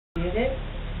appreciated.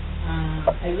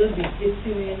 I will be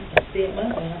issuing a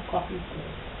statement. I have copies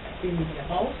for the Media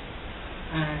House,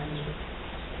 and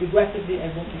regrettably I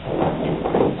won't be sharing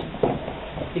information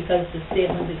because the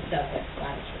statement is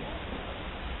self-explanatory.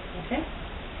 Okay?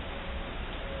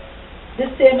 This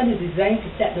statement is designed to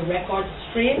set the record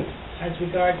straight as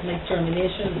regards my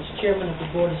termination as chairman of the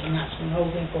board of the National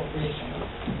Housing Corporation.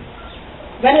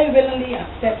 When I willingly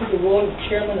accepted the role of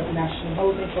chairman of the National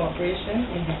Housing Corporation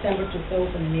in December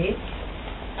 2008,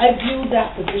 I viewed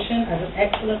that position as an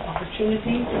excellent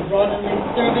opportunity to broaden my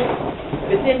service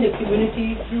within the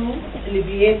community through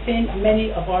alleviating many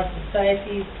of our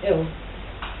society's ills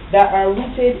that are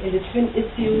rooted in the twin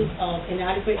issues of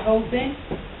inadequate housing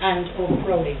and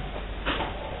overcrowding.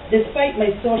 Despite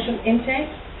my social intent,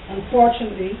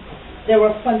 unfortunately, there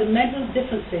were fundamental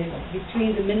differences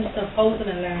between the Minister of Housing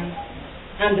and Land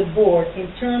and the board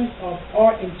in terms of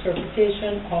our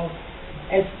interpretation of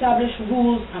established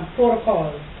rules and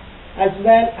protocols, as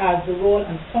well as the role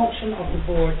and function of the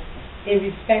board in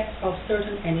respect of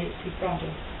certain NHC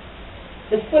projects.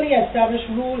 The fully established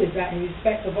rule is that in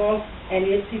respect of all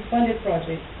NHC funded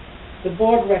projects, the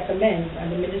board recommends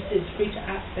and the minister is free to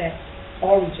accept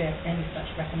or reject any such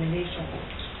recommendation.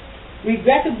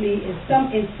 Regrettably, in some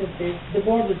instances, the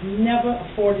board was never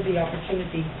afforded the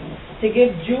opportunity to give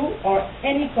due or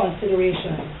any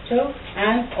consideration to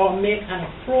and or make an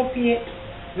appropriate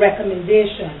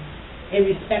recommendation in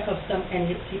respect of some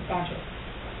NHC projects.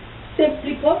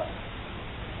 Simply put,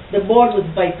 the board was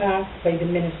bypassed by the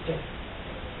minister.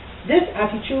 This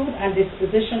attitude and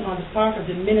disposition on the part of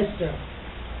the minister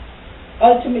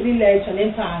ultimately led to an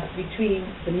impasse between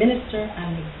the minister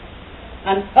and me,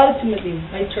 and ultimately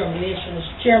my termination as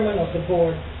chairman of the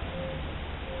board.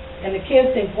 And the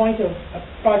case in point of a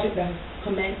project that has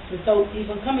commenced without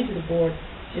even coming to the board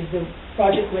is the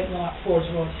project right now at Forge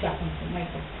Road, Clapham, St.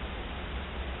 Michael.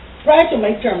 Prior to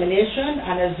my termination,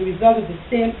 and as a result of the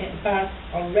same impasse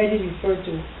already referred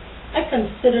to, I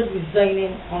considered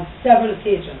resigning on several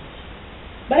occasions.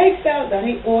 But I felt that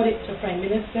I owed it to Prime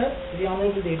Minister, the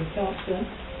Honourable David Thompson,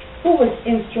 who was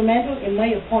instrumental in my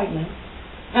appointment,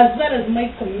 as well as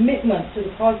my commitment to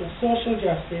the cause of social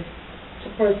justice, to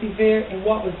persevere in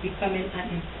what was becoming an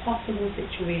impossible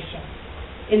situation,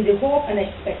 in the hope and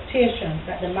expectation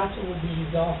that the matter would be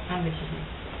resolved amicably.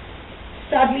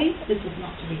 Sadly, this was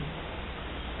not to be,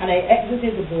 and I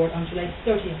exited the board on July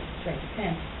 30th,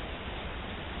 2010.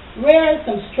 Whereas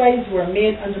some strides were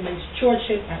made under my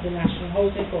stewardship at the National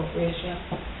Housing Corporation,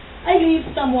 I leave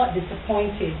somewhat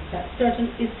disappointed that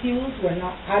certain issues were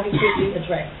not adequately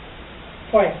addressed.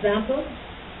 For example,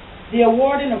 the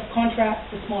awarding of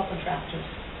contracts to small contractors.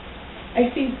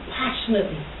 I feel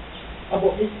passionately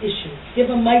about this issue,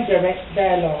 given my direct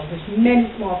dialogue with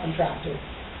many small contractors,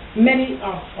 many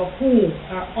of whom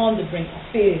are on the brink of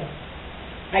failure.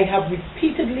 I have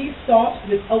repeatedly sought,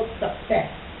 without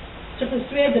success, to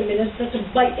persuade the minister to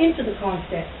buy into the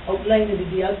concept outlined in the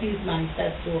DLP's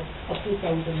manifesto of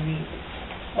 2008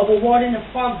 of awarding a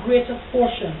far greater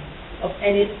portion of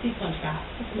NHC contracts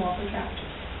to small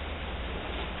contractors.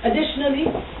 Additionally,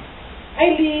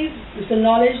 I leave with the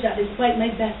knowledge that despite my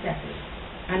best efforts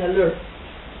and alerts,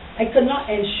 I could not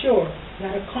ensure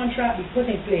that a contract be put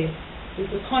in place with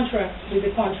the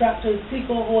contractors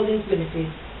Clico Holdings Limited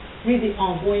with the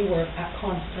ongoing work at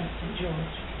Constant St.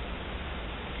 George.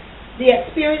 The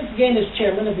experience gained as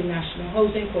chairman of the National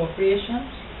Housing Corporation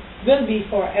will be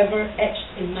forever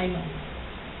etched in my mind.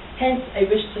 Hence, I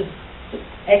wish to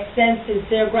extend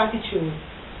sincere gratitude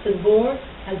to the board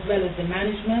as well as the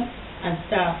management and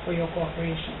staff for your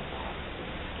cooperation.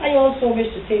 I also wish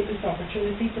to take this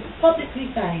opportunity to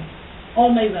publicly thank all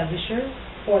my well-wishers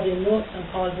for their notes and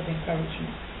calls of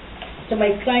encouragement. To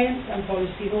my clients and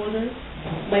policyholders,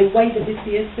 my white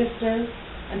Abitian sisters,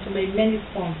 and to my many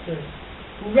sponsors,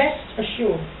 rest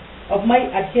assured of my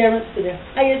adherence to the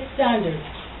highest standards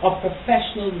of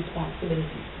professional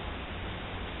responsibility.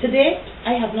 To date,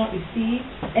 I have not received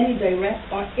any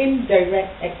direct or indirect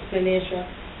explanation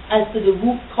as to the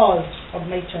root cause of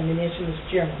my termination as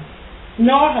chairman,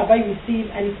 nor have I received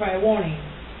any prior warning.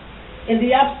 In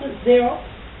the absence thereof,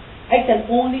 I can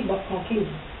only but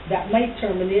conclude that my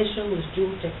termination was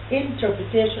due to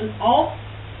interpretation of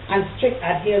and strict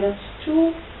adherence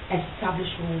to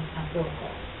established rules and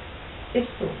protocols. If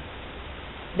so,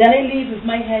 then I leave with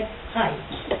my head high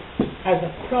as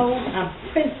a proud and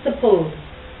principled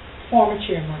former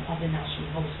chairman of the National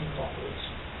Housing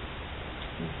Corporation.